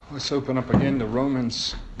Let's open up again to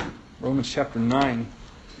Romans chapter 9.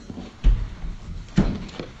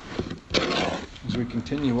 As we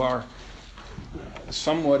continue our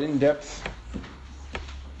somewhat in-depth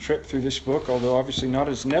trip through this book, although obviously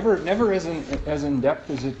never as in-depth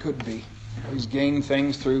as it could be. He's gained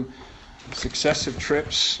things through successive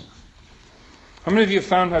trips. How many of you have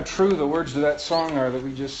found how true the words of that song are that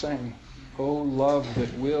we just sang? Oh, love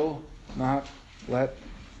that will not let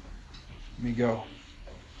me go.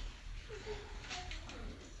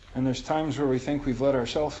 And there's times where we think we've let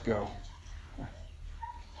ourselves go.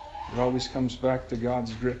 It always comes back to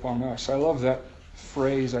God's grip on us. I love that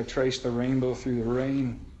phrase, I trace the rainbow through the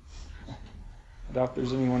rain. I doubt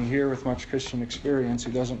there's anyone here with much Christian experience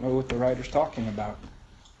who doesn't know what the writer's talking about.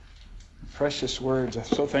 Precious words. I'm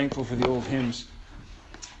so thankful for the old hymns.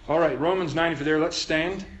 All right, Romans 9, if you're there, let's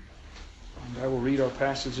stand. And I will read our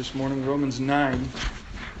passage this morning, Romans 9,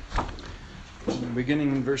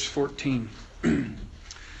 beginning in verse 14.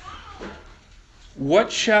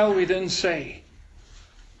 What shall we then say?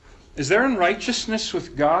 Is there unrighteousness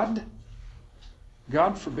with God?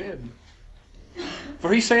 God forbid.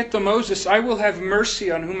 For he saith to Moses, I will have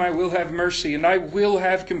mercy on whom I will have mercy, and I will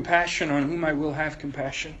have compassion on whom I will have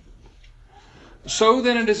compassion. So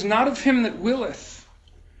then it is not of him that willeth,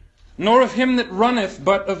 nor of him that runneth,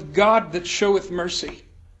 but of God that showeth mercy.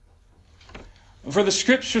 For the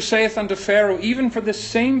Scripture saith unto Pharaoh, even for this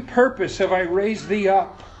same purpose have I raised thee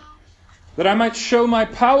up, that I might show my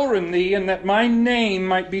power in thee, and that my name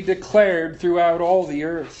might be declared throughout all the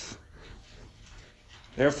earth.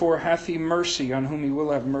 Therefore hath he mercy on whom he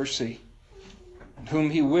will have mercy, and whom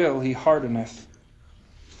he will he hardeneth.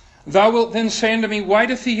 Thou wilt then say unto me, why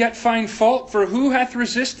doth he yet find fault? For who hath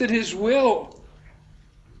resisted his will?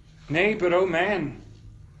 Nay, but, O man,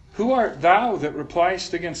 who art thou that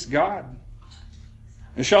repliest against God?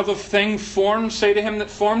 And shall the thing formed say to him that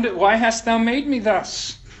formed it, why hast thou made me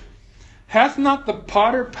thus? Hath not the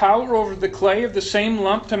potter power over the clay of the same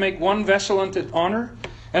lump to make one vessel unto honor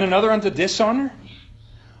and another unto dishonor?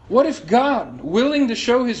 What if God, willing to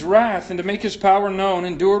show his wrath and to make his power known,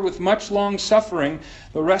 endured with much long suffering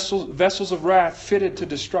the vessels of wrath fitted to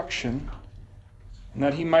destruction, and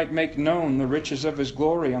that he might make known the riches of his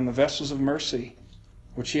glory on the vessels of mercy,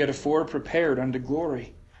 which he had afore prepared unto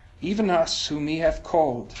glory, even us whom he hath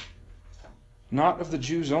called, not of the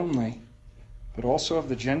Jews only, but also of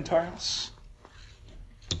the Gentiles?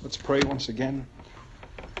 Let's pray once again.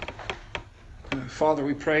 Father,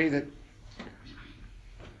 we pray that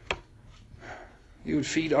you would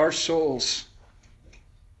feed our souls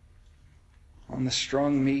on the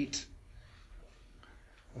strong meat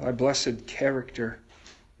of thy blessed character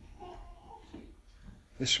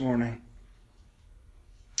this morning.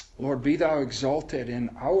 Lord, be thou exalted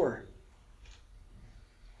in our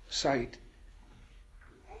sight,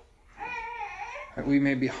 that we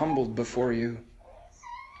may be humbled before you,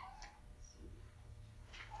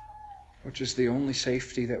 which is the only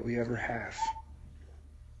safety that we ever have.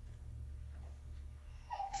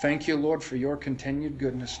 Thank you, Lord, for your continued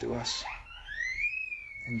goodness to us.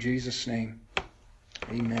 In Jesus' name,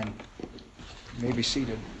 amen. You may be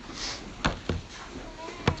seated.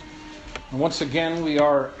 And once again, we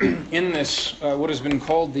are in this, what has been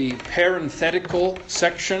called the parenthetical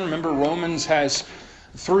section. Remember, Romans has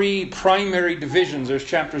three primary divisions. There's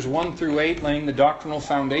chapters 1 through 8 laying the doctrinal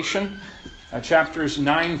foundation. Chapters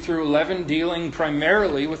 9 through 11 dealing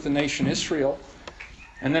primarily with the nation Israel.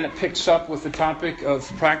 And then it picks up with the topic of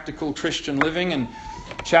practical Christian living in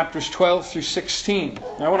chapters 12 through 16.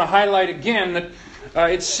 Now, I want to highlight again that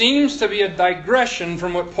it seems to be a digression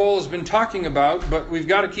from what Paul has been talking about, but we've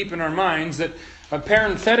got to keep in our minds that a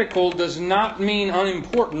parenthetical does not mean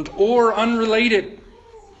unimportant or unrelated.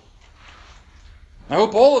 I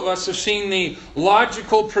hope all of us have seen the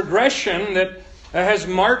logical progression that has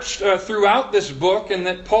marched throughout this book, and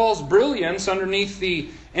that Paul's brilliance underneath the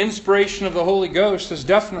inspiration of the Holy Ghost has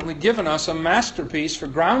definitely given us a masterpiece for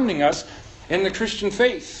grounding us in the Christian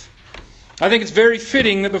faith. I think it's very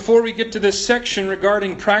fitting that before we get to this section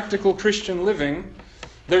regarding practical Christian living,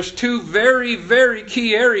 there's two very, very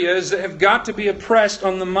key areas that have got to be impressed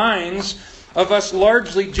on the minds of us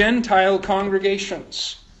largely Gentile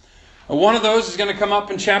congregations. One of those is going to come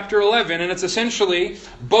up in chapter 11, and it's essentially,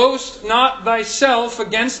 boast not thyself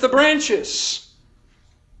against the branches.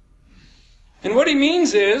 And what he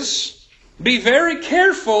means is, be very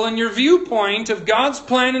careful in your viewpoint of God's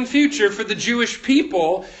plan and future for the Jewish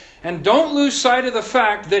people, and don't lose sight of the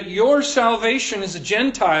fact that your salvation as a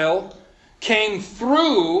Gentile came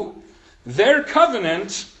through their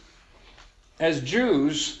covenant as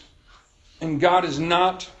Jews, and God is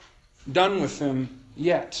not done with them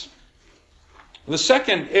yet. The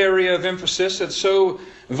second area of emphasis that's so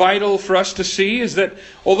vital for us to see is that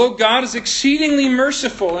although God is exceedingly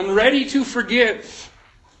merciful and ready to forgive,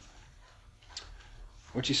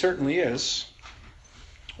 which He certainly is,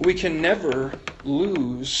 we can never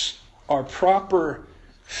lose our proper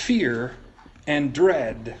fear and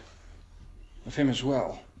dread of Him as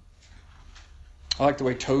well. I like the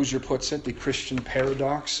way Tozer puts it, the Christian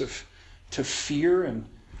paradox of to fear and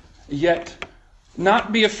yet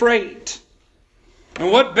not be afraid. And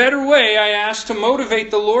what better way, I ask, to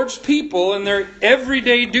motivate the Lord's people in their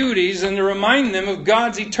everyday duties than to remind them of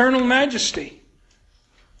God's eternal majesty,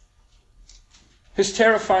 His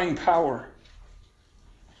terrifying power,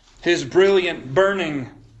 His brilliant, burning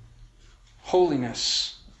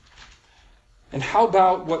holiness. And how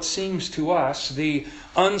about what seems to us the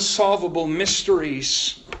unsolvable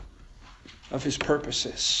mysteries of His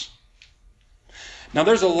purposes? Now,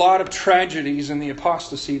 there's a lot of tragedies in the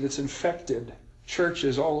apostasy that's infected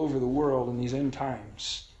churches all over the world in these end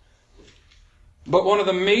times. But one of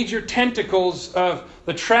the major tentacles of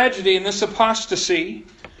the tragedy in this apostasy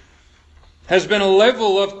has been a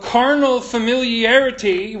level of carnal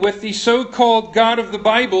familiarity with the so-called God of the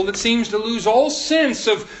Bible that seems to lose all sense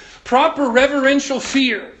of proper reverential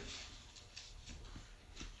fear.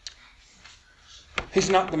 He's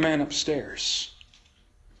not the man upstairs.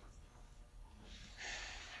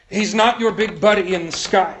 He's not your big buddy in the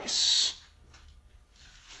skies.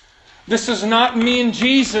 This is not me and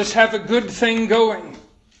Jesus have a good thing going.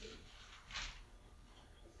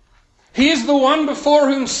 He is the one before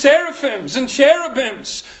whom seraphims and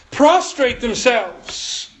cherubims prostrate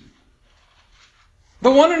themselves.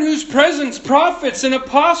 The one in whose presence prophets and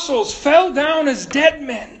apostles fell down as dead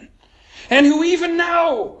men. And who even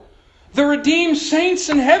now, the redeemed saints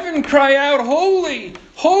in heaven cry out, "Holy,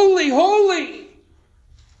 holy, holy."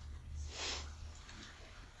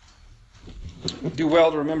 We do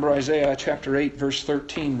well to remember Isaiah chapter 8, verse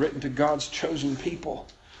 13, written to God's chosen people.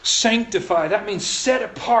 Sanctify, that means set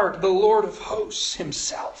apart, the Lord of hosts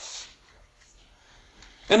Himself.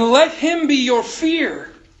 And let Him be your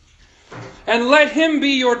fear. And let Him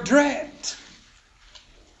be your dread.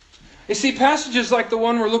 You see, passages like the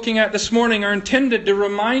one we're looking at this morning are intended to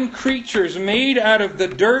remind creatures made out of the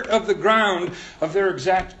dirt of the ground of their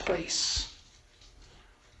exact place.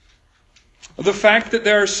 The fact that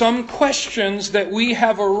there are some questions that we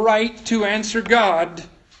have a right to answer God.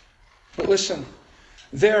 But listen,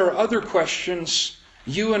 there are other questions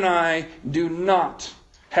you and I do not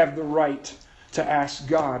have the right to ask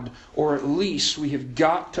God. Or at least we have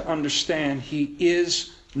got to understand He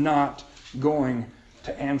is not going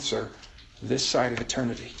to answer this side of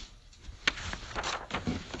eternity.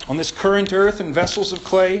 On this current earth in vessels of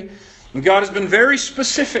clay, God has been very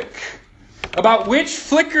specific about which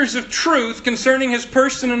flickers of truth concerning His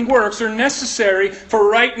person and works are necessary for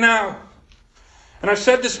right now. And I've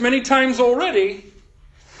said this many times already,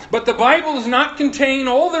 but the Bible does not contain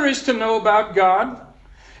all there is to know about God.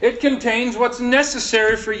 It contains what's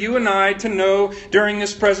necessary for you and I to know during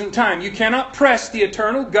this present time. You cannot press the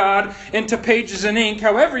eternal God into pages and ink,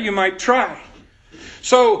 however you might try.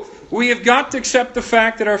 So we have got to accept the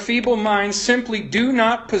fact that our feeble minds simply do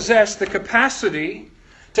not possess the capacity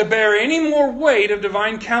to bear any more weight of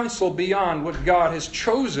divine counsel beyond what God has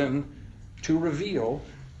chosen to reveal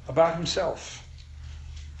about Himself.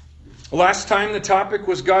 Last time the topic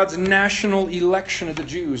was God's national election of the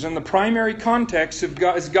Jews. And the primary context of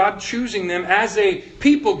God is God choosing them as a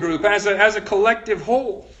people group, as a collective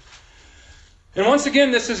whole. And once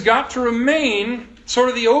again, this has got to remain sort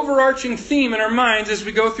of the overarching theme in our minds as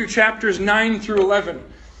we go through chapters 9 through 11.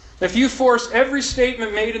 If you force every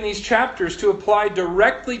statement made in these chapters to apply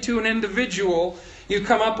directly to an individual, you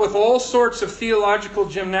come up with all sorts of theological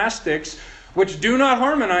gymnastics which do not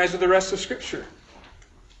harmonize with the rest of Scripture.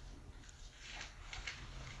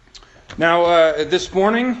 Now, this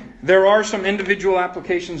morning, there are some individual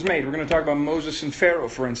applications made. We're going to talk about Moses and Pharaoh,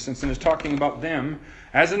 for instance, and it's talking about them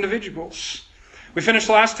as individuals. We finished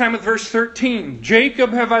last time with verse 13.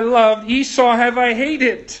 Jacob have I loved, Esau have I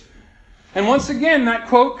hated. And once again, that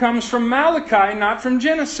quote comes from Malachi, not from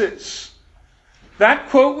Genesis. That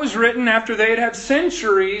quote was written after they had had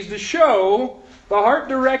centuries to show the heart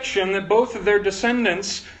direction that both of their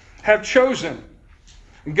descendants have chosen.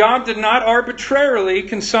 God did not arbitrarily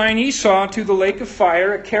consign Esau to the lake of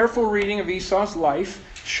fire. A careful reading of Esau's life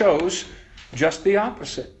shows just the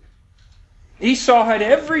opposite. Esau had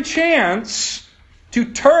every chance to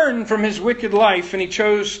turn from his wicked life, and he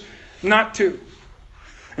chose not to.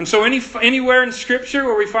 And so anywhere in Scripture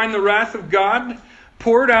where we find the wrath of God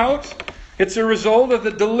poured out, it's a result of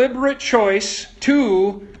the deliberate choice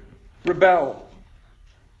to rebel.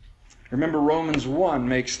 Remember, Romans 1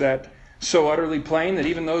 makes that so utterly plain that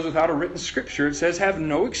even those without a written scripture, it says, have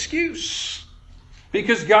no excuse.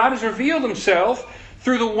 Because God has revealed Himself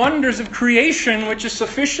through the wonders of creation, which is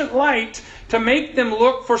sufficient light to make them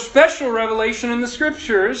look for special revelation in the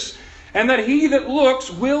Scriptures, and that he that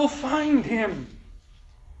looks will find Him.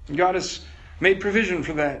 God has made provision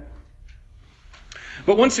for that.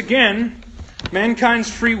 But once again,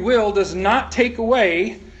 mankind's free will does not take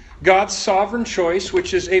away God's sovereign choice,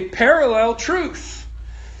 which is a parallel truth.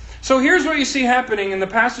 So here's what you see happening in the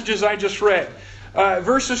passages I just read.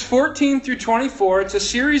 Verses 14 through 24, it's a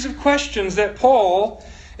series of questions that Paul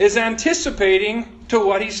is anticipating to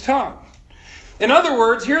what he's taught. In other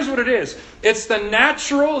words, here's what it is. It's the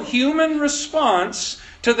natural human response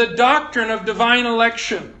to the doctrine of divine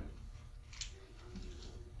election.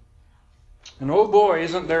 And oh boy,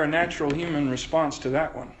 isn't there a natural human response to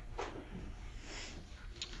that one.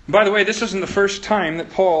 By the way, this isn't the first time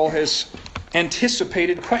that Paul has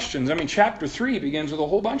anticipated questions. I mean, chapter 3 begins with a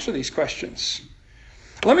whole bunch of these questions.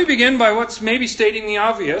 Let me begin by what's maybe stating the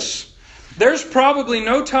obvious. There's probably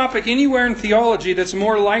no topic anywhere in theology that's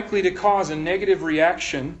more likely to cause a negative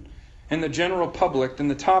reaction in the general public than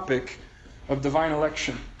the topic of divine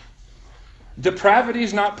election. Depravity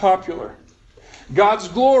is not popular. God's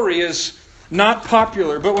glory is not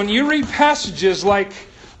popular. But when you read passages like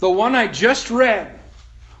the one I just read,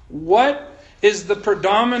 what is the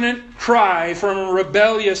predominant cry from a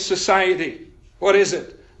rebellious society? What is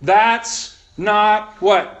it? That's not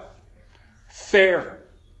what? Fair.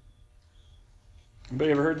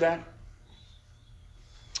 Anybody ever heard that?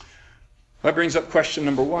 That brings up question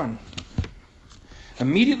number 1.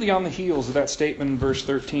 Immediately on the heels of that statement in verse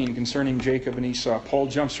 13 concerning Jacob and Esau, Paul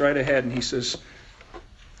jumps right ahead and he says,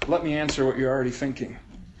 let me answer what you're already thinking.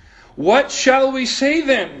 What shall we say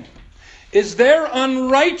then? Is there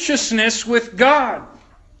unrighteousness with God?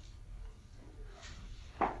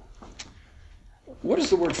 What does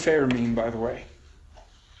the word fair mean, by the way?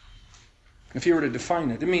 If you were to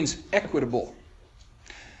define it, it means equitable.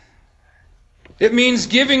 It means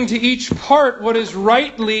giving to each part what is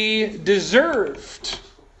rightly deserved.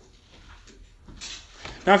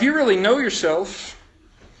 Now, if you really know yourself,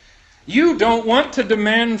 you don't want to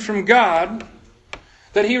demand from God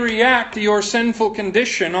that He react to your sinful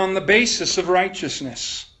condition on the basis of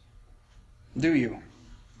righteousness. Do you?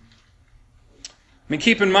 I mean,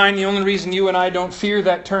 keep in mind, the only reason you and I don't fear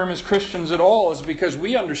that term as Christians at all is because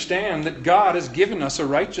we understand that God has given us a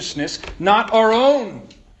righteousness not our own.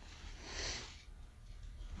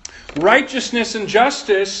 Righteousness and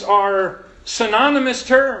justice are synonymous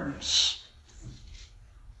terms.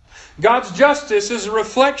 God's justice is a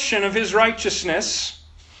reflection of His righteousness.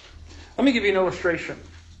 Let me give you an illustration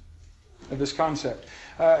of this concept.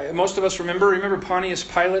 Most of us remember Pontius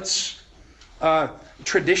Pilate's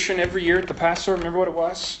tradition every year at the Passover. Remember what it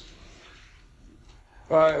was?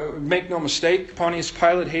 Make no mistake, Pontius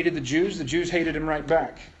Pilate hated the Jews hated him right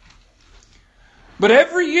back. But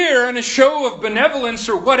every year, in a show of benevolence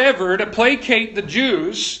or whatever, to placate the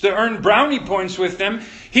Jews, to earn brownie points with them,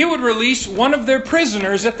 he would release one of their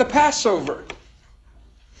prisoners at the Passover.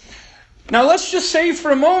 Now let's just say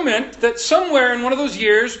for a moment that somewhere in one of those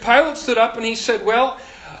years, Pilate stood up and he said, well,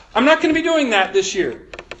 I'm not going to be doing that this year.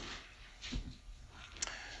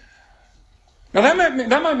 Now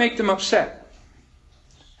that might make them upset.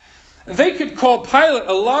 They could call Pilate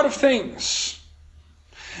a lot of things.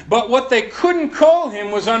 But what they couldn't call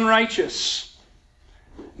him was unrighteous.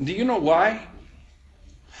 Do you know why?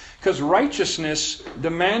 Because righteousness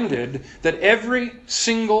demanded that every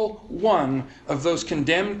single one of those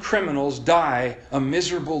condemned criminals die a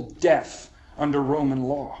miserable death under Roman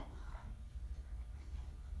law.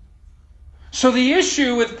 So the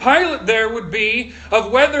issue with Pilate there would be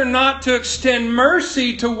of whether or not to extend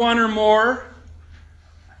mercy to one or more,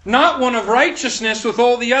 not one of righteousness with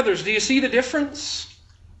all the others. Do you see the difference?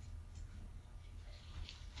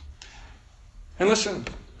 And listen,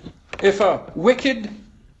 if a wicked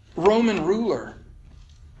Roman ruler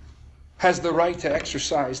has the right to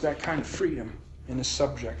exercise that kind of freedom in his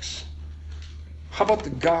subjects, how about the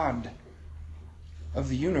God of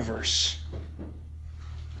the universe?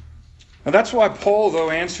 Now that's why Paul, though,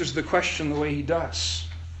 answers the question the way he does.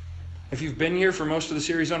 If you've been here for most of the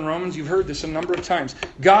series on Romans, you've heard this a number of times.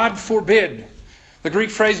 God forbid. The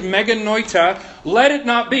Greek phrase meganoita, let it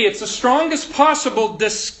not be. It's the strongest possible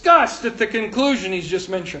disgust at the conclusion he's just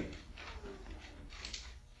mentioned.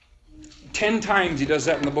 10 times he does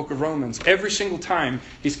that in the book of Romans. Every single time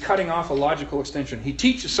he's cutting off a logical extension. He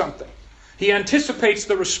teaches something. He anticipates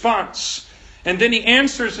the response. And then he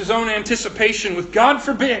answers his own anticipation with God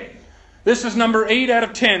forbid. This is number 8 out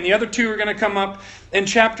of 10. The other 2 are going to come up in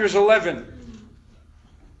chapters 11.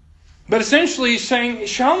 But essentially he's saying,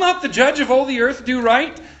 shall not the judge of all the earth do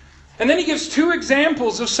right? And then he gives 2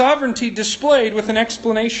 examples of sovereignty displayed with an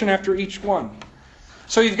explanation after each one.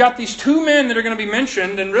 So you've got these 2 men that are going to be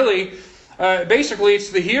mentioned, and really, basically it's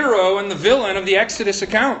the hero and the villain of the Exodus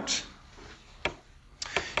account.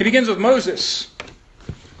 He begins with Moses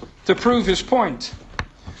to prove his point.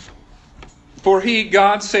 For he,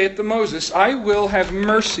 God, saith to Moses, I will have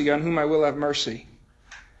mercy on whom I will have mercy.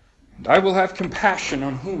 And I will have compassion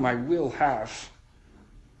on whom I will have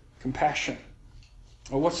compassion.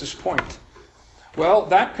 Well, what's his point? Well,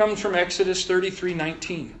 that comes from Exodus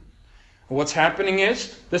 33:19. What's happening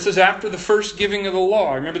is, this is after the first giving of the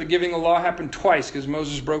law. Remember, the giving of the law happened twice because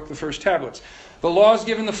Moses broke the first tablets. The law is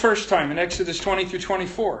given the first time in Exodus 20 through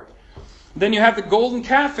 24. Then you have the golden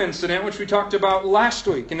calf incident, which we talked about last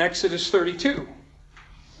week in Exodus 32.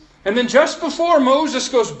 And then just before Moses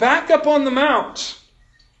goes back up on the mount,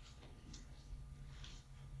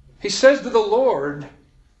 he says to the Lord,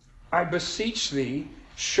 I beseech thee,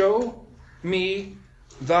 show me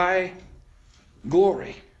thy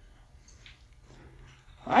glory.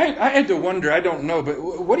 I had to wonder, I don't know, but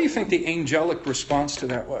what do you think the angelic response to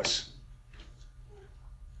that was?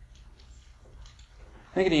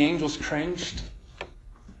 I think the angels cringed.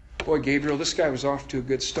 Boy, Gabriel, this guy was off to a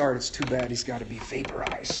good start. It's too bad he's got to be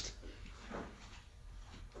vaporized.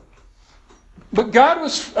 But God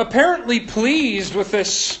was apparently pleased with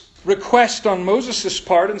this request on Moses'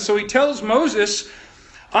 part, and so he tells Moses,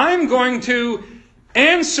 I'm going to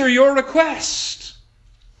answer your request.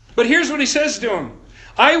 But here's what he says to him.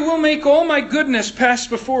 I will make all my goodness pass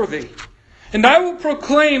before thee, and I will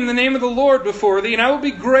proclaim the name of the Lord before thee, and I will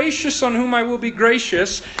be gracious on whom I will be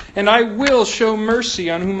gracious, and I will show mercy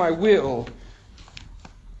on whom I will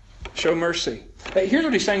show mercy. Hey, here's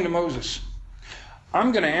what he's saying to Moses.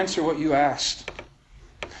 I'm going to answer what you asked.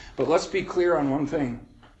 But let's be clear on one thing.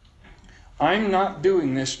 I'm not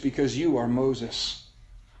doing this because you are Moses.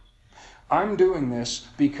 I'm doing this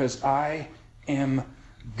because I am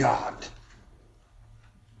God.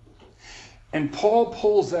 And Paul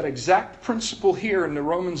pulls that exact principle here into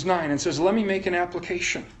Romans 9 and says, let me make an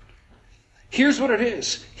application. Here's what it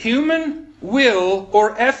is. Human will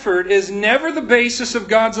or effort is never the basis of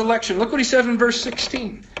God's election. Look what he says in verse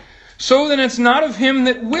 16. So then it's not of him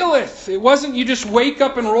that willeth. It wasn't you just wake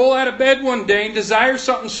up and roll out of bed one day and desire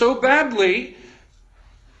something so badly,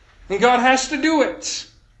 and God has to do it.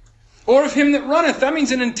 Or of him that runneth. That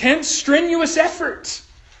means an intense, strenuous effort.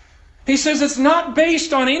 He says it's not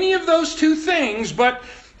based on any of those 2 things, but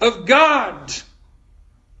of God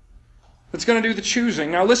that's going to do the choosing.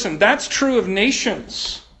 Now listen, that's true of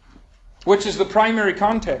nations, which is the primary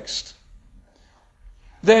context.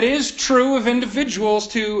 That is true of individuals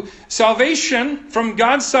to salvation from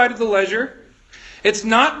God's side of the ledger. It's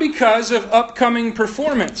not because of upcoming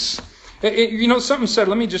performance. Something said,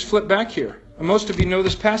 let me just flip back here. Most of you know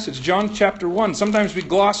this passage, John chapter 1. Sometimes we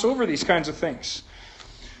gloss over these kinds of things.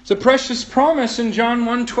 It's a precious promise in John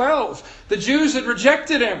 1:12. The Jews had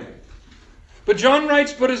rejected him. But John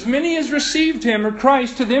writes, but as many as received him, or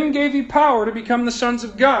Christ, to them gave he power to become the sons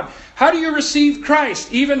of God. How do you receive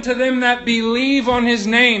Christ? Even to them that believe on his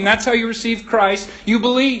name. That's how you receive Christ. You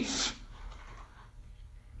believe.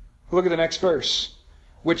 Look at the next verse.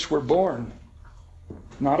 Which were born,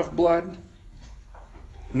 not of blood,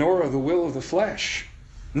 nor of the will of the flesh,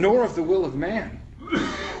 nor of the will of man,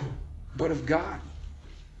 but of God.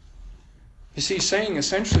 You see, he's saying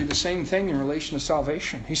essentially the same thing in relation to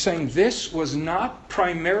salvation. He's saying this was not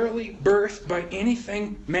primarily birthed by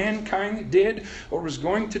anything mankind did or was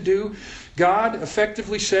going to do. God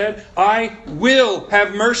effectively said, I will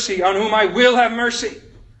have mercy on whom I will have mercy.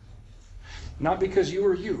 Not because you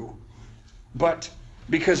are you, but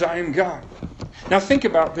because I am God. Now think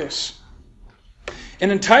about this.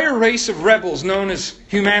 An entire race of rebels known as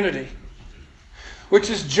humanity, which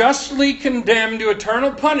is justly condemned to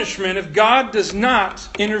eternal punishment if God does not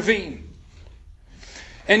intervene.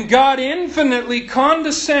 And God infinitely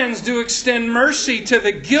condescends to extend mercy to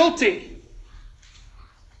the guilty.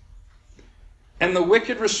 And the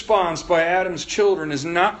wicked response by Adam's children is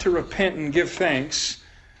not to repent and give thanks,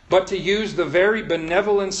 but to use the very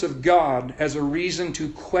benevolence of God as a reason to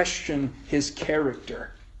question his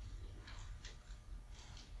character.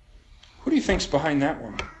 Who do you think's behind that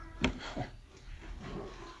one?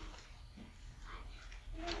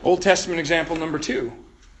 Old Testament example number 2.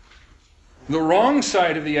 The wrong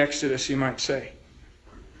side of the Exodus, you might say.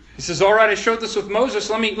 He says, all right, I showed this with Moses.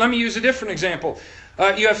 Let me use a different example.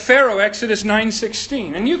 You have Pharaoh, Exodus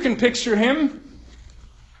 9:16. And you can picture him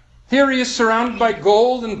Here he is surrounded by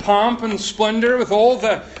gold and pomp and splendor, with all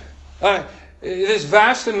this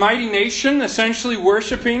vast and mighty nation essentially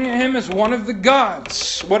worshiping him as one of the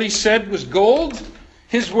gods. What he said was gold.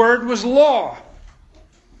 His word was law.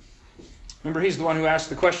 Remember, he's the one who asked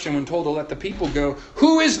the question when told to let the people go,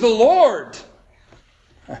 "Who is the Lord?"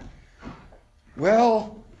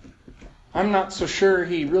 Well, I'm not so sure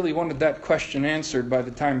he really wanted that question answered by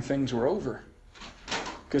the time things were over,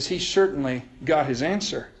 because he certainly got his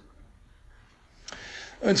answer.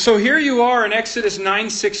 And so here you are in Exodus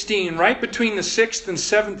 9:16, right between the 6th and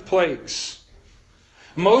 7th plagues.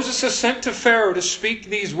 Moses is sent to Pharaoh to speak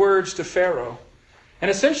these words to Pharaoh.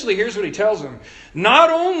 And essentially, here's what he tells him.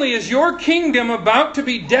 Not only is your kingdom about to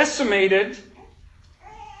be decimated,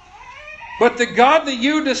 but the God that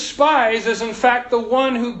you despise is in fact the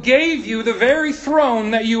one who gave you the very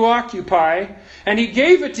throne that you occupy. And he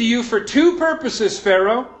gave it to you for two purposes,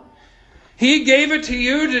 Pharaoh. He gave it to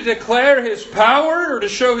you to declare his power or to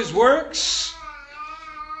show his works,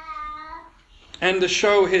 and to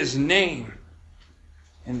show his name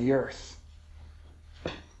in the earth.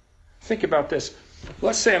 Think about this.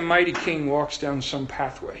 Let's say a mighty king walks down some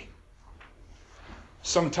pathway.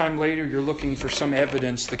 Sometime later you're looking for some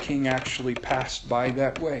evidence the king actually passed by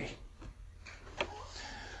that way.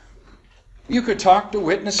 You could talk to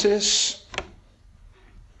witnesses.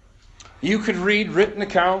 You could read written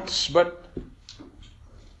accounts, but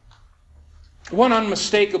one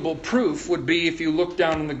unmistakable proof would be if you look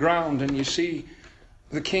down on the ground and you see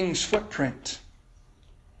the king's footprint.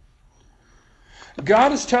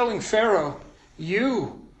 God is telling Pharaoh,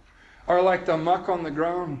 you are like the muck on the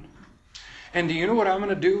ground. And do you know what I'm going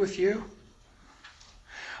to do with you?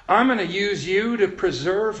 I'm going to use you to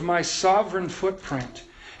preserve my sovereign footprint.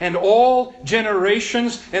 And all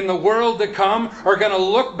generations in the world to come are going to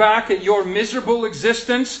look back at your miserable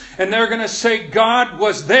existence and they're going to say, God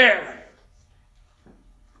was there.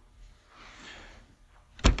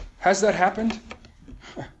 Has that happened?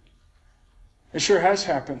 It sure has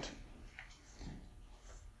happened.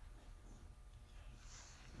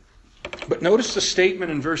 But notice the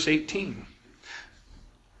statement in verse 18.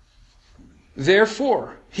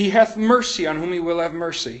 Therefore, he hath mercy on whom he will have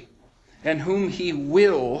mercy, and whom he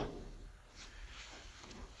will,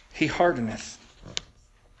 he hardeneth.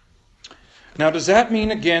 Now, does that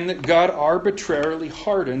mean again that God arbitrarily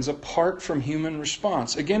hardens apart from human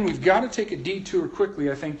response? Again, we've got to take a detour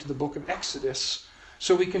quickly, I think, to the book of Exodus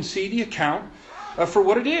so we can see the account for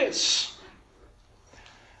what it is.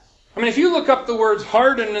 I mean, if you look up the words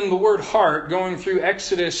harden and the word heart going through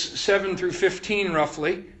Exodus 7 through 15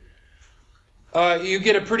 roughly, you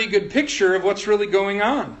get a pretty good picture of what's really going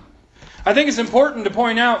on. I think it's important to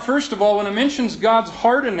point out, first of all, when it mentions God's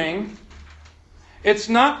hardening, it's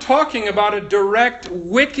not talking about a direct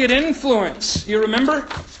wicked influence. You remember?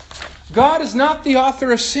 God is not the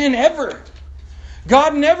author of sin ever.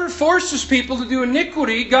 God never forces people to do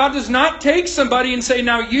iniquity. God does not take somebody and say,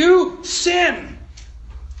 now you sin,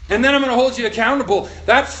 and then I'm going to hold you accountable.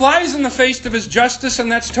 That flies in the face of his justice,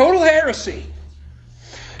 and that's total heresy.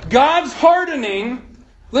 God's hardening,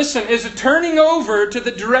 listen, is a turning over to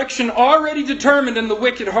the direction already determined in the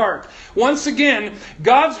wicked heart. Once again,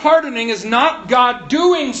 God's hardening is not God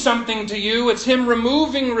doing something to you. It's him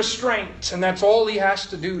removing restraint. And that's all he has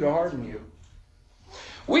to do to harden you.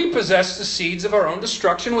 We possess the seeds of our own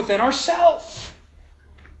destruction within ourselves.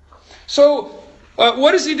 So,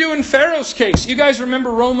 what does he do in Pharaoh's case? You guys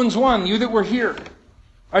remember Romans 1, you that were here.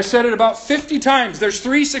 I said it about 50 times. There's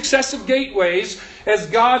 3 successive gateways as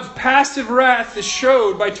God's passive wrath is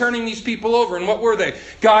showed by turning these people over. And what were they?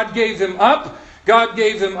 God gave them up. God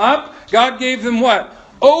gave them up. God gave them what?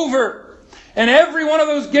 Over. And every one of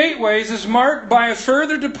those gateways is marked by a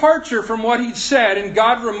further departure from what he'd said, and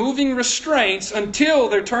God removing restraints until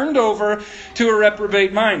they're turned over to a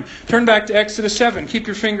reprobate mind. Turn back to Exodus 7. Keep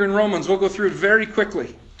your finger in Romans. We'll go through it very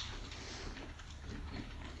quickly.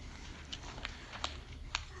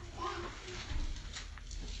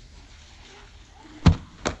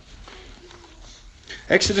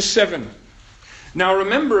 Exodus 7. Now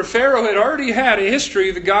remember, Pharaoh had already had a history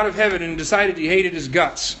of the God of heaven and decided he hated his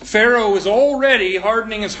guts. Pharaoh was already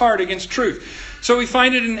hardening his heart against truth. So we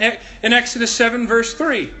find it in Exodus 7 verse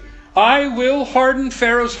 3. I will harden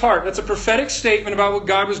Pharaoh's heart. That's a prophetic statement about what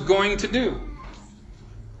God was going to do.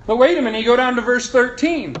 But wait a minute, you go down to verse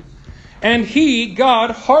 13. And he,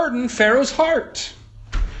 God, hardened Pharaoh's heart.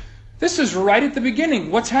 This is right at the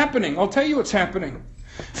beginning. What's happening? I'll tell you what's happening.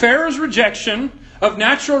 Pharaoh's rejection of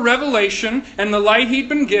natural revelation and the light he'd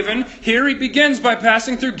been given, here he begins by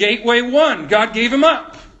passing through gateway 1. God gave him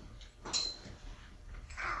up.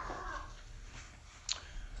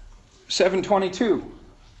 7:22.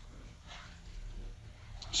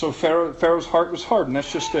 So Pharaoh's heart was hardened.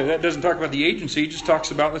 That doesn't talk about the agency. It just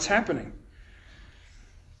talks about what's happening.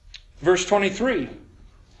 Verse 23.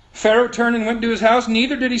 Pharaoh turned and went to his house.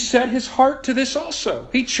 Neither did he set his heart to this also.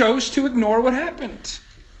 He chose to ignore what happened.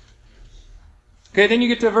 Okay, then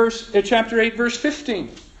you get to chapter 8, verse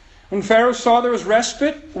 15. When Pharaoh saw there was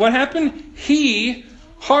respite, what happened? He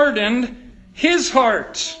hardened his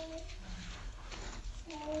heart.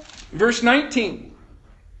 Verse 19.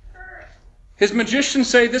 His magicians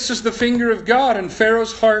say this is the finger of God, and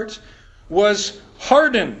Pharaoh's heart was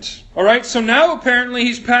hardened. All right, so now apparently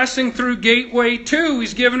he's passing through gateway 2.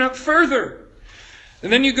 He's given up further.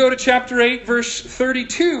 And then you go to chapter 8, verse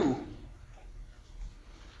 32.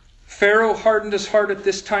 Pharaoh hardened his heart at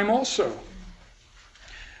this time also.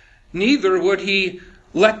 Neither would he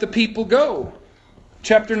let the people go.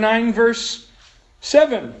 Chapter 9, verse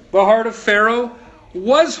 7. The heart of Pharaoh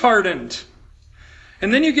was hardened.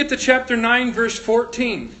 And then you get to chapter 9, verse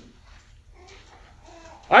 14.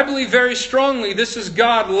 I believe very strongly this is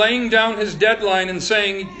God laying down His deadline and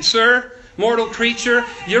saying, sir, mortal creature,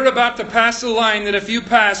 you're about to pass the line that if you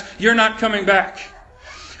pass, you're not coming back.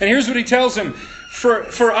 And here's what He tells him.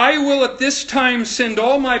 For I will at this time send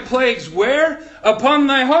all my plagues, where? Upon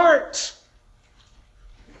thy heart.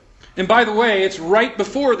 And by the way, it's right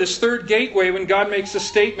before this third gateway when God makes a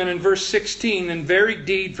statement in verse 16, in very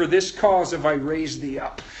deed for this cause have I raised thee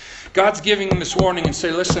up. God's giving him this warning and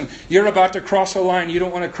say, listen, you're about to cross a line you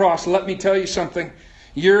don't want to cross. Let me tell you something.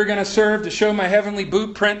 You're going to serve to show my heavenly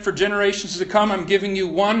boot print for generations to come. I'm giving you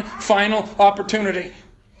one final opportunity.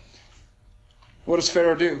 What does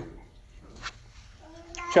Pharaoh do?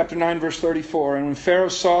 Chapter 9, verse 34. And when Pharaoh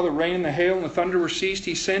saw the rain and the hail and the thunder were ceased,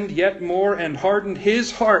 he sinned yet more and hardened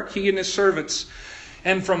his heart, he and his servants.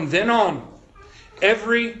 And from then on,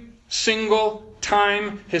 every single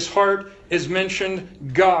time his heart is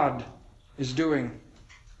mentioned, God is doing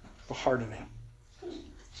the hardening.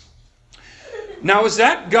 Now, is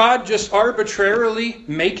that God just arbitrarily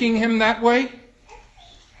making him that way?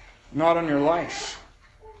 Not on your life.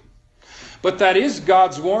 But that is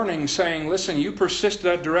God's warning saying, listen, you persist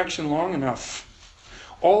that direction long enough.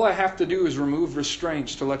 All I have to do is remove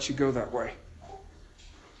restraints to let you go that way.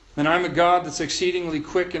 And I'm a God that's exceedingly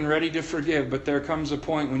quick and ready to forgive, but there comes a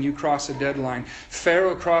point when you cross a deadline.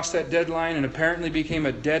 Pharaoh crossed that deadline and apparently became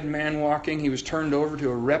a dead man walking. He was turned over to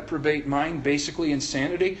a reprobate mind, basically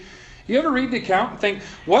insanity. You ever read the account and think,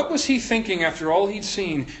 what was he thinking after all he'd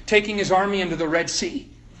seen, taking his army into the Red Sea?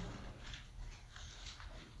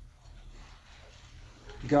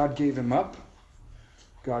 God gave him up.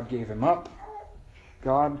 God gave him up.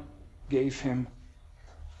 God gave him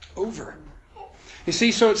over. You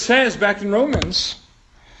see, so it says back in Romans,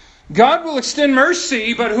 God will extend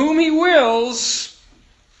mercy, but whom He wills,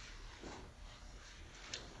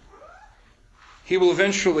 He will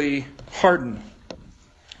eventually harden.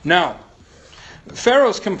 Now,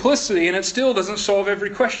 Pharaoh's complicity, and it still doesn't solve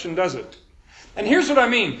every question, does it? And here's what I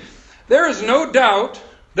mean. There is no doubt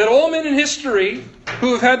that all men in history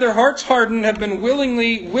who have had their hearts hardened have been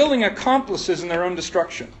willing accomplices in their own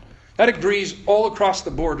destruction. That agrees all across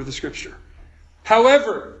the board of the Scripture.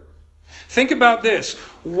 However, think about this.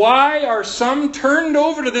 Why are some turned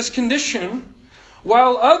over to this condition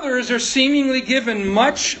while others are seemingly given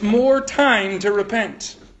much more time to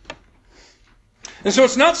repent? And so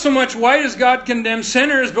it's not so much why does God condemn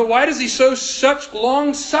sinners, but why does He show such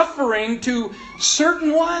long suffering to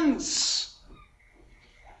certain ones?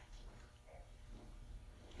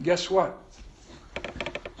 Guess what?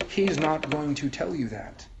 He's not going to tell you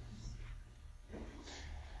that.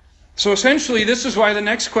 So essentially, this is why the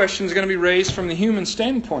next question is going to be raised from the human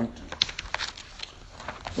standpoint.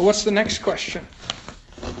 Well, what's the next question?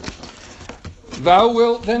 Thou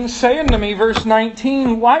wilt then say unto me, verse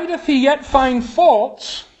 19, why doth he yet find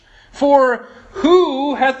faults? For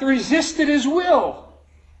who hath resisted his will?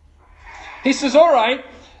 He says, all right,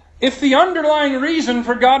 if the underlying reason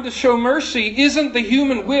for God to show mercy isn't the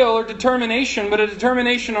human will or determination, but a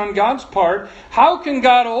determination on God's part, how can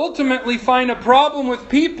God ultimately find a problem with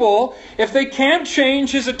people if they can't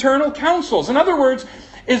change His eternal counsels? In other words,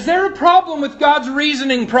 is there a problem with God's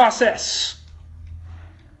reasoning process?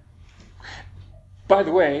 By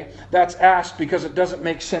the way, that's asked because it doesn't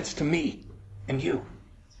make sense to me and you.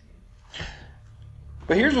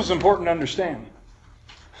 But here's what's important to understand.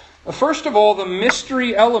 First of all, the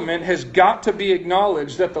mystery element has got to be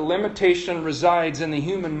acknowledged that the limitation resides in the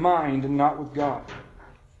human mind and not with God.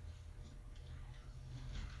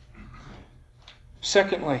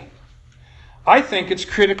 Secondly, I think it's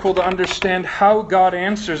critical to understand how God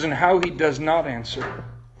answers and how He does not answer.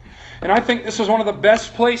 And I think this is one of the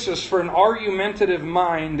best places for an argumentative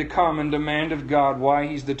mind to come and demand of God why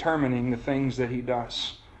He's determining the things that He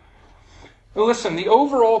does. Well, listen, the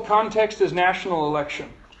overall context is national election.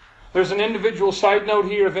 There's an individual side note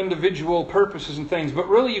here of individual purposes and things, but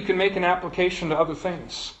really you can make an application to other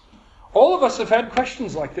things. All of us have had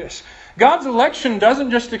questions like this. God's election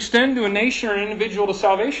doesn't just extend to a nation or an individual to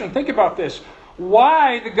salvation. Think about this.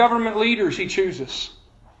 Why the government leaders He chooses?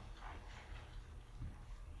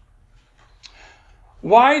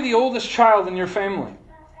 Why the oldest child in your family?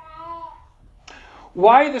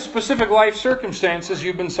 Why the specific life circumstances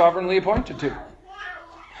you've been sovereignly appointed to?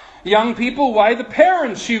 Young people, why the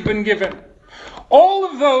parents you've been given? All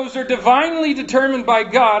of those are divinely determined by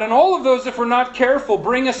God, and all of those, if we're not careful,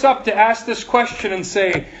 bring us up to ask this question and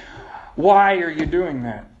say, why are you doing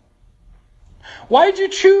that? Why did you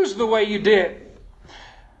choose the way you did?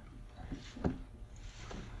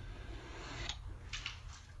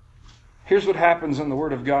 Here's what happens in the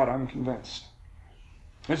Word of God, I'm convinced.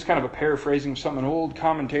 This is kind of a paraphrasing of something an old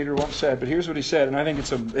commentator once said, but here's what he said, and I think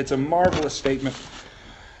it's a marvelous statement.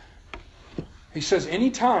 He says,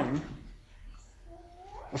 any time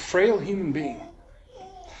a frail human being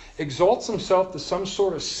exalts himself to some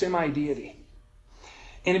sort of semi-deity,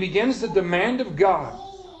 and he begins to demand of God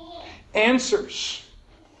answers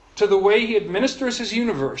to the way He administers His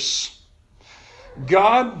universe,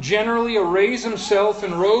 God generally arrays Himself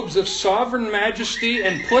in robes of sovereign majesty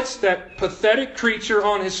and puts that pathetic creature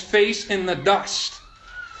on his face in the dust.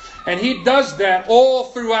 And He does that all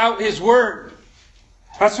throughout His Word.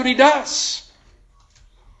 That's what He does.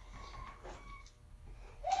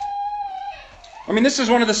 I mean, this is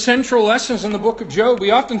one of the central lessons in the book of Job.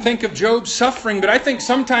 We often think of Job's suffering, but I think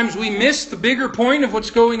sometimes we miss the bigger point of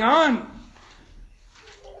what's going on.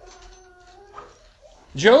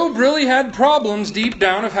 Job really had problems deep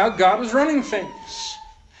down of how God was running things.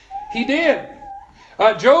 He did.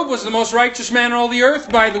 Job was the most righteous man on all the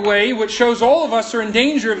earth, by the way, which shows all of us are in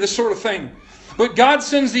danger of this sort of thing. But God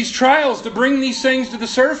sends these trials to bring these things to the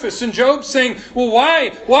surface. And Job's saying, well,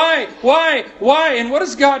 why? And what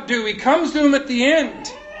does God do? He comes to him at the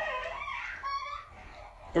end,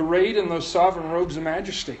 arrayed in those sovereign robes of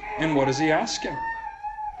majesty. And what does He ask him?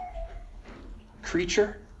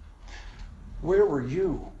 Creature, where were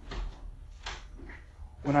you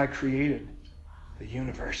when I created the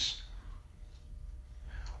universe?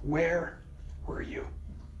 Where were you?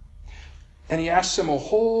 And He asks him a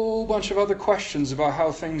whole bunch of other questions about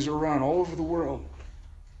how things are run all over the world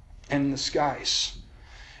and in the skies.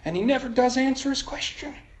 And He never does answer his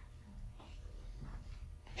question.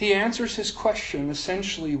 He answers his question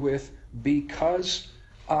essentially with, because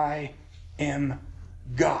I am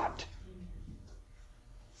God.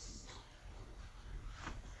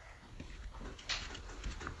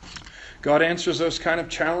 God answers those kind of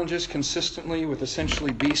challenges consistently with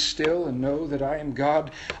essentially, be still and know that I am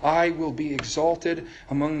God. I will be exalted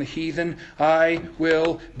among the heathen. I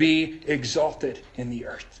will be exalted in the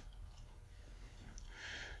earth.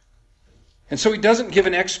 And so He doesn't give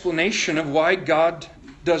an explanation of why God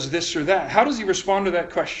does this or that. How does He respond to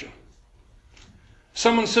that question?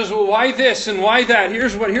 Someone says, well, why this and why that?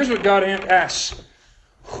 Here's what God asks.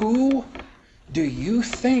 Who do you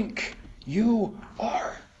think you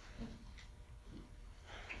are?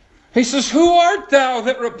 He says, who art thou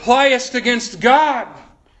that repliest against God?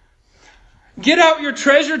 Get out your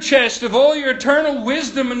treasure chest of all your eternal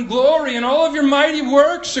wisdom and glory and all of your mighty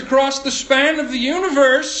works across the span of the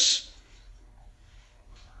universe.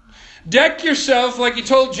 Deck yourself, like He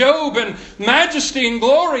told Job, in majesty and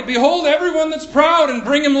glory. Behold everyone that's proud and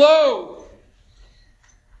bring him low.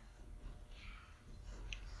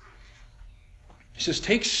 He says,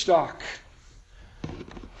 take stock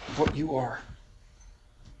of what you are.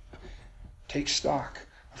 Take stock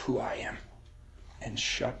of who I am and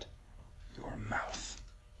shut your mouth.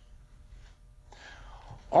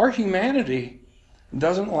 Our humanity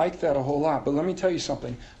doesn't like that a whole lot, but let me tell you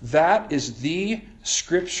something. That is the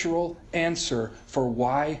scriptural answer for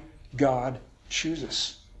why God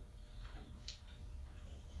chooses.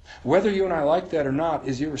 Whether you and I like that or not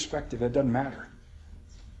is irrespective. It doesn't matter.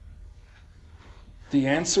 The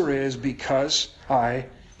answer is, because I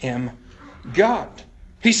am God.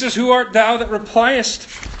 He says, who art thou that repliest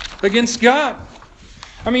against God?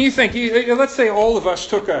 I mean, you think, let's say all of us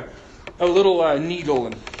took a little needle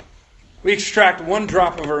and we extract one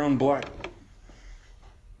drop of our own blood.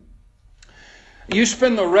 You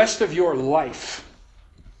spend the rest of your life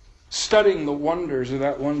studying the wonders of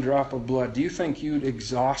that one drop of blood. Do you think you'd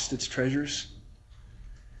exhaust its treasures?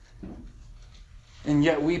 And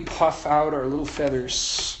yet we puff out our little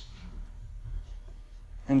feathers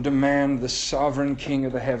and demand the sovereign King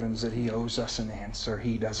of the heavens that He owes us an answer.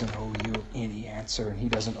 He doesn't owe you any answer, and He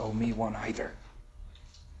doesn't owe me one either.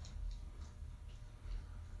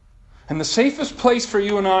 And the safest place for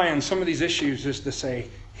you and I on some of these issues is to say,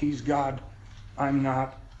 He's God, I'm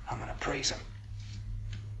not, I'm going to praise Him.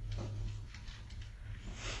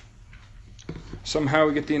 Somehow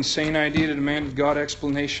we get the insane idea to demand of God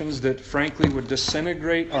explanations that frankly would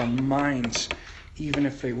disintegrate our minds, even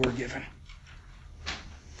if they were given.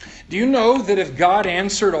 Do you know that if God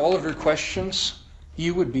answered all of your questions,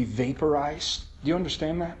 you would be vaporized? Do you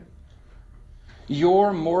understand that?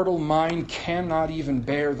 Your mortal mind cannot even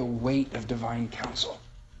bear the weight of divine counsel.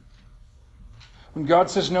 When God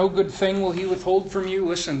says no good thing will He withhold from you,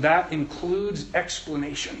 listen, that includes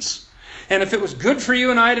explanations. And if it was good for you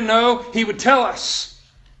and I to know, He would tell us.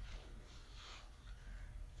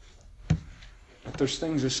 But there's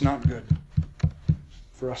things that's not good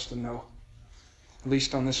for us to know. At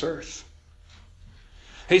least on this earth.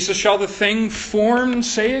 He says, shall the thing formed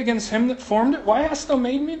say against Him that formed it, why hast thou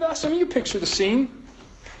made me thus? I mean, you picture the scene.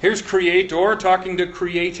 Here's Creator talking to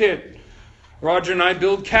created. Roger and I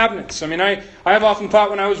build cabinets. I mean, I have often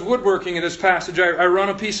thought when I was woodworking in this passage, I run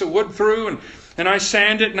a piece of wood through and I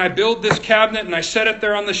sand it and I build this cabinet and I set it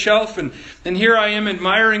there on the shelf and here I am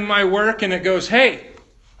admiring my work and it goes, hey,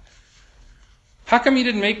 how come you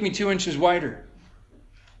didn't make me 2 inches wider?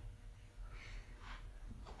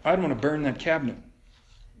 I'd want to burn that cabinet.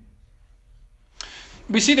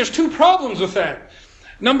 We see there's 2 problems with that.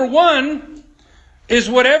 Number 1 is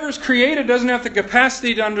whatever's created doesn't have the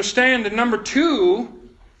capacity to understand. And number 2,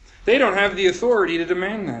 they don't have the authority to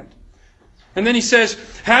demand that. And then he says,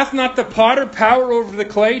 hath not the potter power over the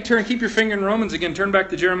clay? Keep your finger in Romans again. Turn back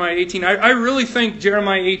to Jeremiah 18. I really think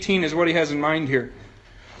Jeremiah 18 is what he has in mind here.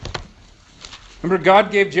 Remember,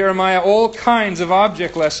 God gave Jeremiah all kinds of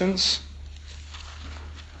object lessons.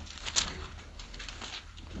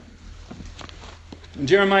 In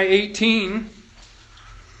Jeremiah 18,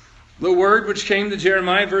 the word which came to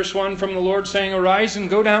Jeremiah, verse 1, from the Lord, saying, arise and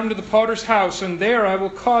go down to the potter's house, and there I will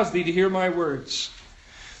cause thee to hear my words.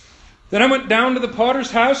 Then I went down to the potter's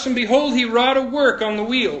house, and behold, he wrought a work on the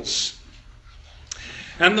wheels.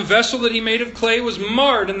 And the vessel that he made of clay was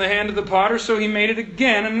marred in the hand of the potter, so he made it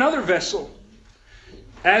again another vessel,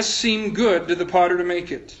 as seemed good to the potter to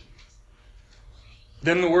make it.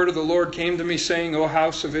 Then the word of the Lord came to me, saying, O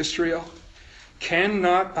house of Israel,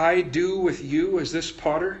 cannot I do with you as this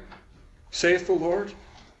potter, saith the Lord?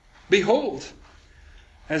 Behold,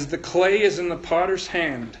 as the clay is in the potter's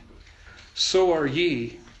hand, so are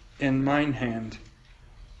ye in mine hand,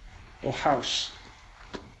 O house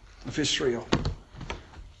of Israel.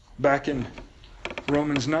 Back in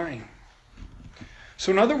Romans 9.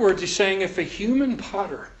 So in other words, he's saying if a human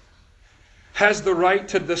potter has the right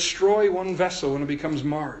to destroy one vessel when it becomes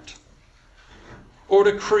marred, or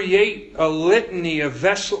to create a litany of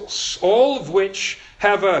vessels, all of which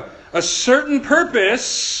have a certain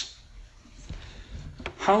purpose,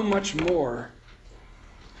 how much more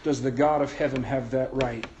does the God of heaven have that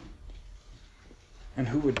right? And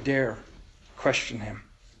who would dare question Him?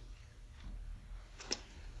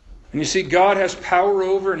 And you see, God has power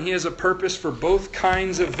over and He has a purpose for both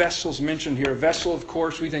kinds of vessels mentioned here. A vessel, of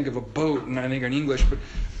course, we think of a boat, and I think in English, but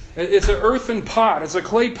it's an earthen pot. It's a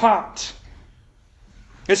clay pot.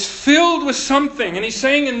 It's filled with something. And he's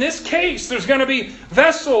saying in this case, there's going to be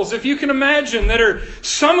vessels, if you can imagine,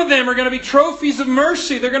 some of them are going to be trophies of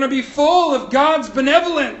mercy. They're going to be full of God's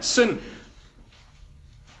benevolence. And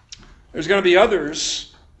there's going to be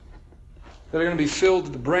others that are going to be filled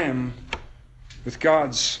to the brim with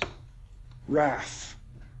God's wrath.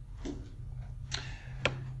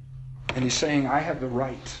 And he's saying, I have the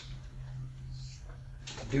right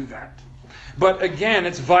to do that. But again,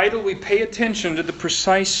 it's vital we pay attention to the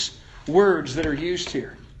precise words that are used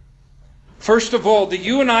here. First of all, do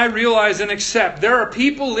you and I realize and accept there are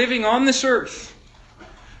people living on this earth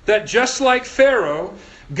that just like Pharaoh,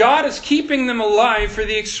 God is keeping them alive for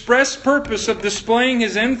the express purpose of displaying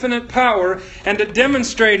His infinite power and to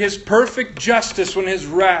demonstrate His perfect justice when His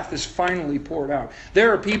wrath is finally poured out.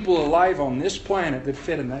 There are people alive on this planet that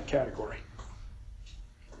fit in that category.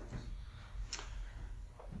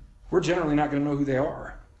 We're generally not going to know who they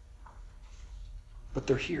are. But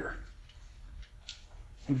they're here.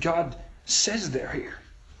 And God says they're here.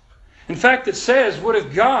 In fact, it says, what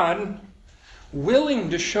if God,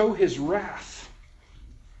 willing to show His wrath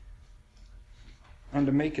and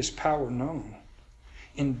to make His power known,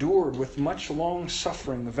 endured with much long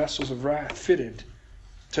suffering the vessels of wrath fitted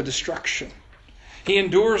to destruction. He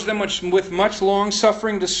endures them with much long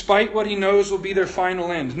suffering despite what He knows will be their final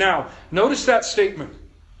end. Now, notice that statement.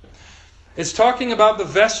 It's talking about the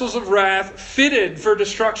vessels of wrath fitted for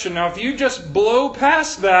destruction. Now, if you just blow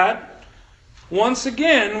past that, once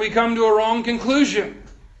again, we come to a wrong conclusion.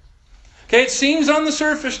 Okay, it seems on the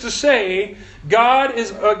surface to say God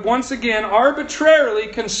is once again arbitrarily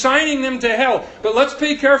consigning them to hell. But let's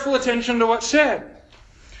pay careful attention to what's said.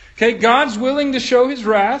 Okay, God's willing to show His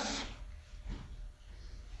wrath.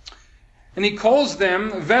 And He calls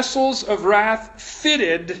them vessels of wrath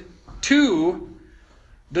fitted to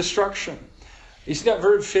destruction. You see that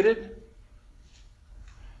verb fitted?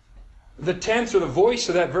 The tense or the voice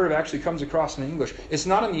of that verb actually comes across in English. It's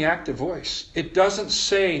not in the active voice. It doesn't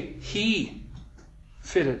say He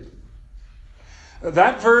fitted.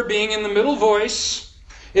 That verb being in the middle voice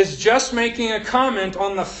is just making a comment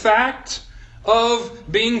on the fact of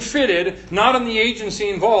being fitted, not on the agency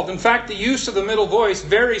involved. In fact, the use of the middle voice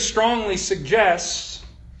very strongly suggests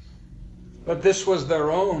that this was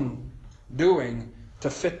their own doing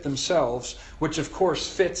to fit themselves, which of course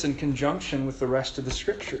fits in conjunction with the rest of the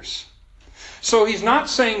Scriptures. So He's not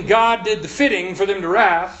saying God did the fitting for them to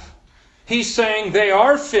wrath. He's saying they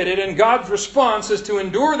are fitted, and God's response is to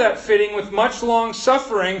endure that fitting with much long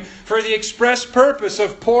suffering for the express purpose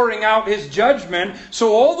of pouring out His judgment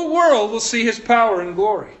so all the world will see His power and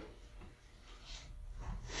glory.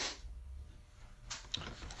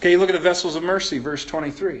 Okay, you look at the vessels of mercy, verse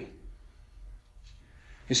 23.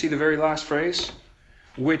 You see the very last phrase?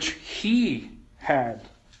 Which He had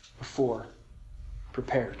before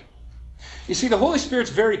prepared. You see, the Holy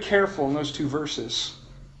Spirit's very careful in those two verses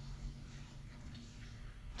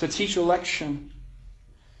to teach election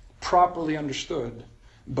properly understood,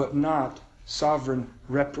 but not sovereign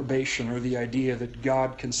reprobation or the idea that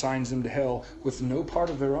God consigns them to hell with no part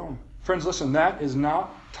of their own. Friends, listen, that is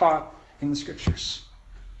not taught in the Scriptures.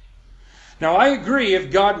 Now, I agree,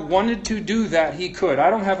 if God wanted to do that, He could. I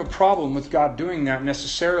don't have a problem with God doing that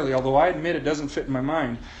necessarily, although I admit it doesn't fit in my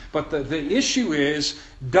mind. But the issue is,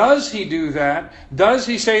 does He do that? Does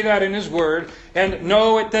He say that in His Word? And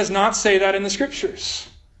no, it does not say that in the Scriptures.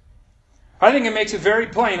 I think it makes it very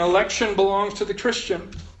plain. Election belongs to the Christian.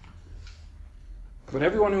 But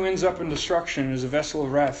everyone who ends up in destruction is a vessel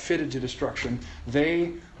of wrath fitted to destruction.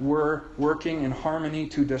 They were working in harmony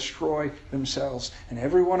to destroy themselves. And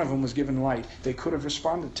every one of them was given light they could have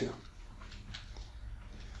responded to.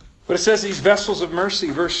 But it says these vessels of mercy,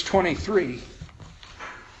 verse 23,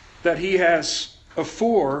 that He has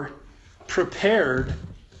afore prepared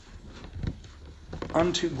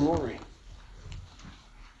unto glory.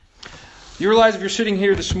 You realize if you're sitting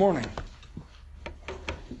here this morning,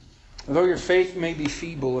 although your faith may be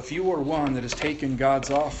feeble, if you are one that has taken God's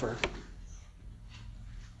offer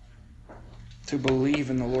to believe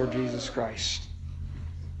in the Lord Jesus Christ,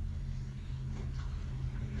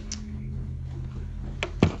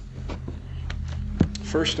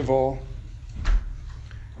 first of all,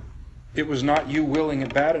 it was not you willing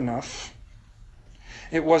it bad enough.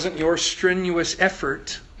 It wasn't your strenuous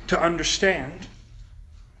effort to understand.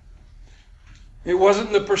 It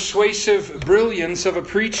wasn't the persuasive brilliance of a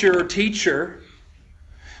preacher or teacher,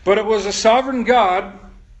 but it was a sovereign God,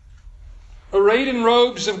 arrayed in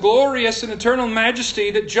robes of glorious and eternal majesty,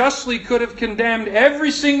 that justly could have condemned every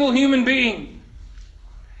single human being.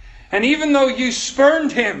 And even though you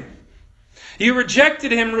spurned Him, you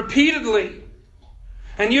rejected Him repeatedly,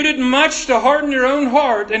 and you did much to harden your own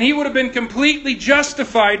heart, and He would have been completely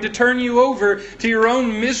justified to turn you over to your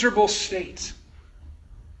own miserable state.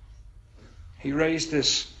 He raised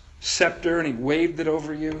His scepter and He waved it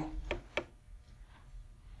over you.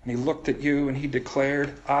 And He looked at you and He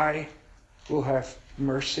declared, I will have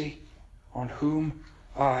mercy on whom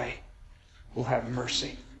I will have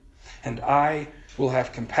mercy. And I will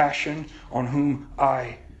have compassion on whom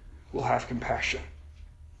I will have compassion.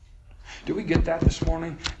 Do we get that this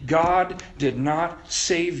morning? God did not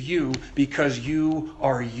save you because you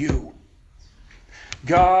are you.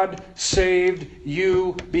 God saved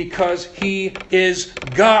you because He is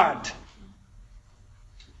God.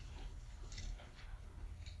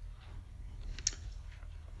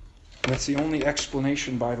 That's the only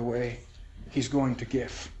explanation, by the way, He's going to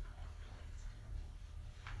give.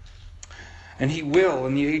 And He will,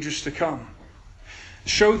 in the ages to come,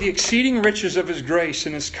 show the exceeding riches of His grace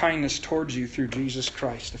and His kindness towards you through Jesus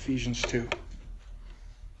Christ, Ephesians 2.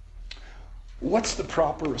 What's the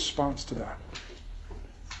proper response to that?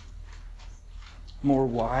 More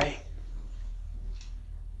why?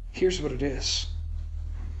 Here's what it is.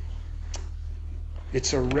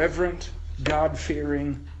 It's a reverent,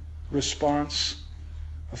 God-fearing response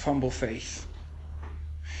of humble faith.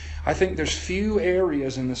 I think there's few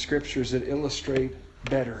areas in the Scriptures that illustrate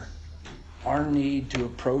better our need to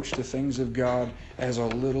approach the things of God as a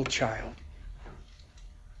little child.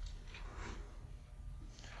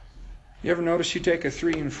 You ever notice you take a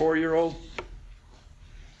 3 and 4-year-old?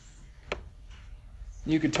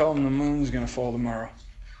 You could tell them the moon's going to fall tomorrow.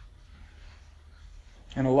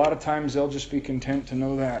 And a lot of times they'll just be content to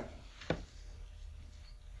know that.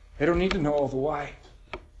 They don't need to know all the why.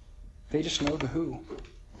 They just know the who.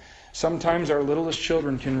 Sometimes our littlest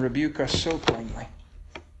children can rebuke us so plainly.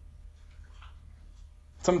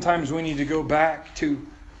 Sometimes we need to go back to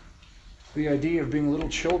the idea of being little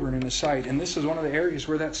children in His sight. And this is one of the areas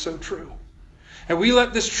where that's so true. And we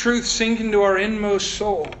let this truth sink into our inmost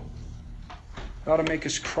soul. It ought to make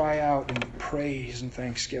us cry out in praise and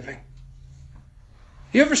thanksgiving.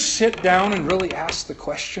 You ever sit down and really ask the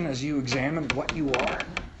question as you examine what you are?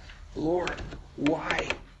 Lord, why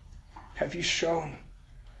have you shown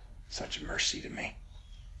such mercy to me?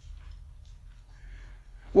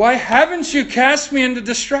 Why haven't you cast me into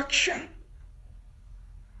destruction?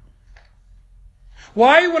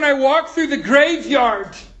 Why, when I walk through the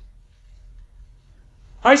graveyard,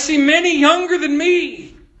 I see many younger than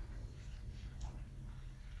me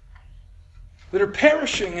that are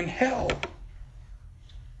perishing in hell?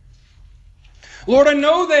 Lord, I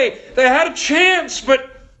know they had a chance, but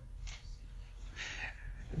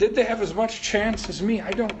did they have as much chance as me?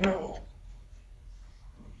 I don't know.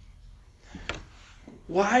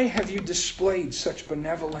 Why have you displayed such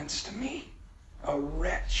benevolence to me, a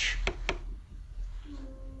wretch?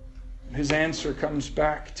 His answer comes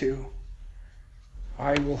back to,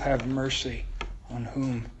 I will have mercy on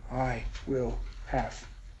whom I will have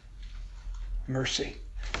mercy.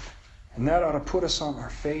 And that ought to put us on our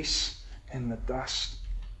face in the dust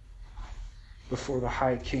before the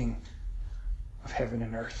high King of heaven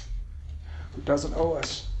and earth, who doesn't owe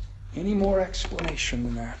us any more explanation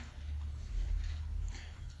than that.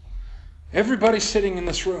 Everybody sitting in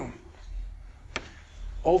this room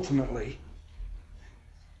ultimately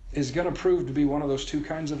is going to prove to be one of those two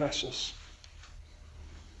kinds of vessels.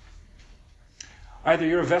 Either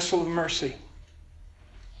you're a vessel of mercy,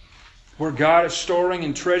 where God is storing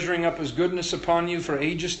and treasuring up His goodness upon you for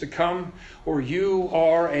ages to come, or you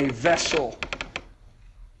are a vessel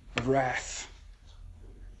of wrath.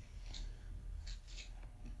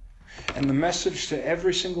 And the message to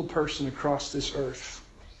every single person across this earth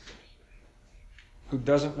who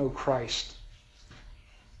doesn't know Christ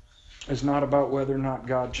is not about whether or not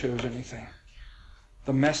God chose anything.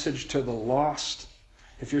 The message to the lost,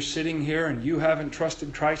 if you're sitting here and you haven't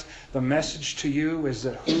trusted Christ, the message to you is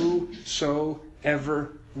that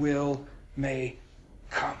whosoever will may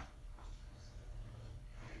come.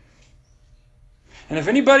 And if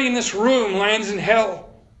anybody in this room lands in hell,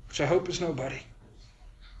 which I hope is nobody,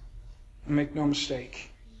 and make no mistake,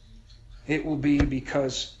 it will be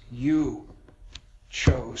because you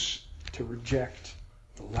chose to reject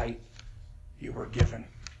the light you were given.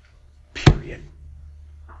 Period.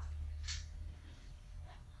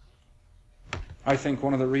 I think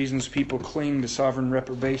one of the reasons people cling to sovereign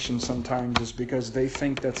reprobation sometimes is because they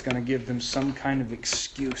think that's going to give them some kind of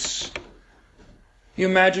excuse. You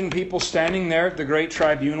imagine people standing there at the great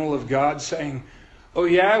tribunal of God saying, oh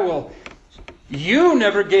yeah, well, you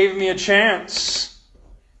never gave me a chance.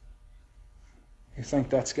 You think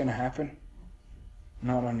that's going to happen?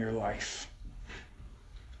 Not on your life.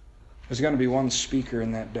 There's going to be one speaker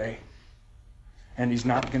in that day, and he's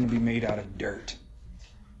not going to be made out of dirt.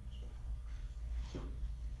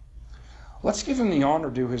 Let's give Him the honor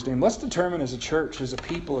due His name. Let's determine as a church, as a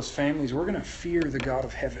people, as families, we're going to fear the God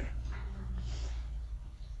of heaven.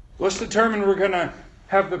 Let's determine we're going to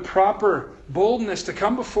have the proper boldness to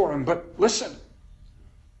come before Him. But listen,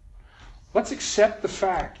 let's accept the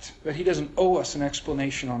fact that He doesn't owe us an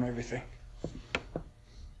explanation on everything.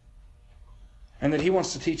 And that He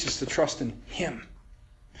wants to teach us to trust in Him,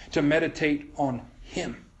 to meditate on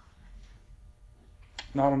Him,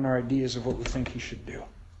 not on our ideas of what we think He should do.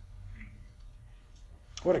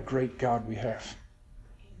 What a great God we have.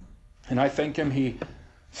 And I thank Him He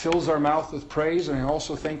fills our mouth with praise, and I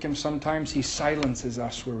also thank Him sometimes He silences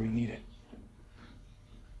us where we need it.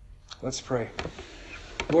 Let's pray.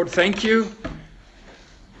 Lord, thank You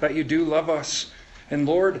that You do love us. And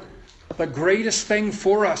Lord, the greatest thing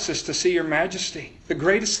for us is to see Your majesty. The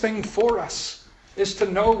greatest thing for us is to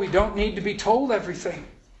know we don't need to be told everything.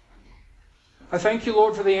 I thank You,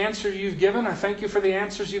 Lord, for the answers You've given. I thank You for the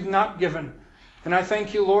answers You've not given. And I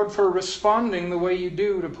thank You, Lord, for responding the way You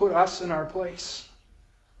do to put us in our place.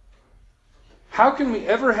 How can we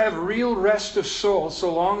ever have real rest of soul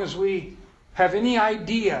so long as we have any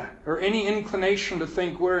idea or any inclination to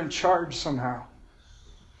think we're in charge somehow?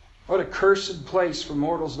 What a cursed place for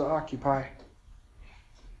mortals to occupy.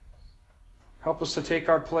 Help us to take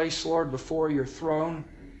our place, Lord, before Your throne.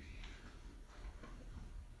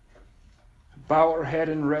 bow our head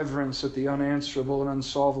in reverence at the unanswerable and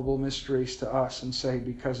unsolvable mysteries to us and say,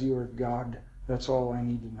 because you are God, that's all I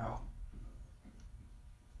need to know.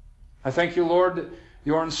 I thank you, Lord, that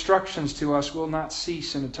your instructions to us will not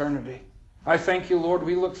cease in eternity. I thank you, Lord,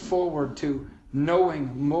 we look forward to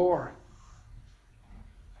knowing more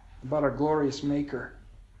about our glorious Maker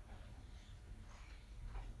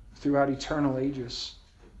throughout eternal ages.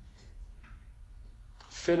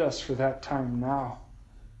 Fit us for that time now.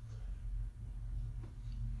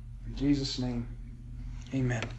 In Jesus' name, amen.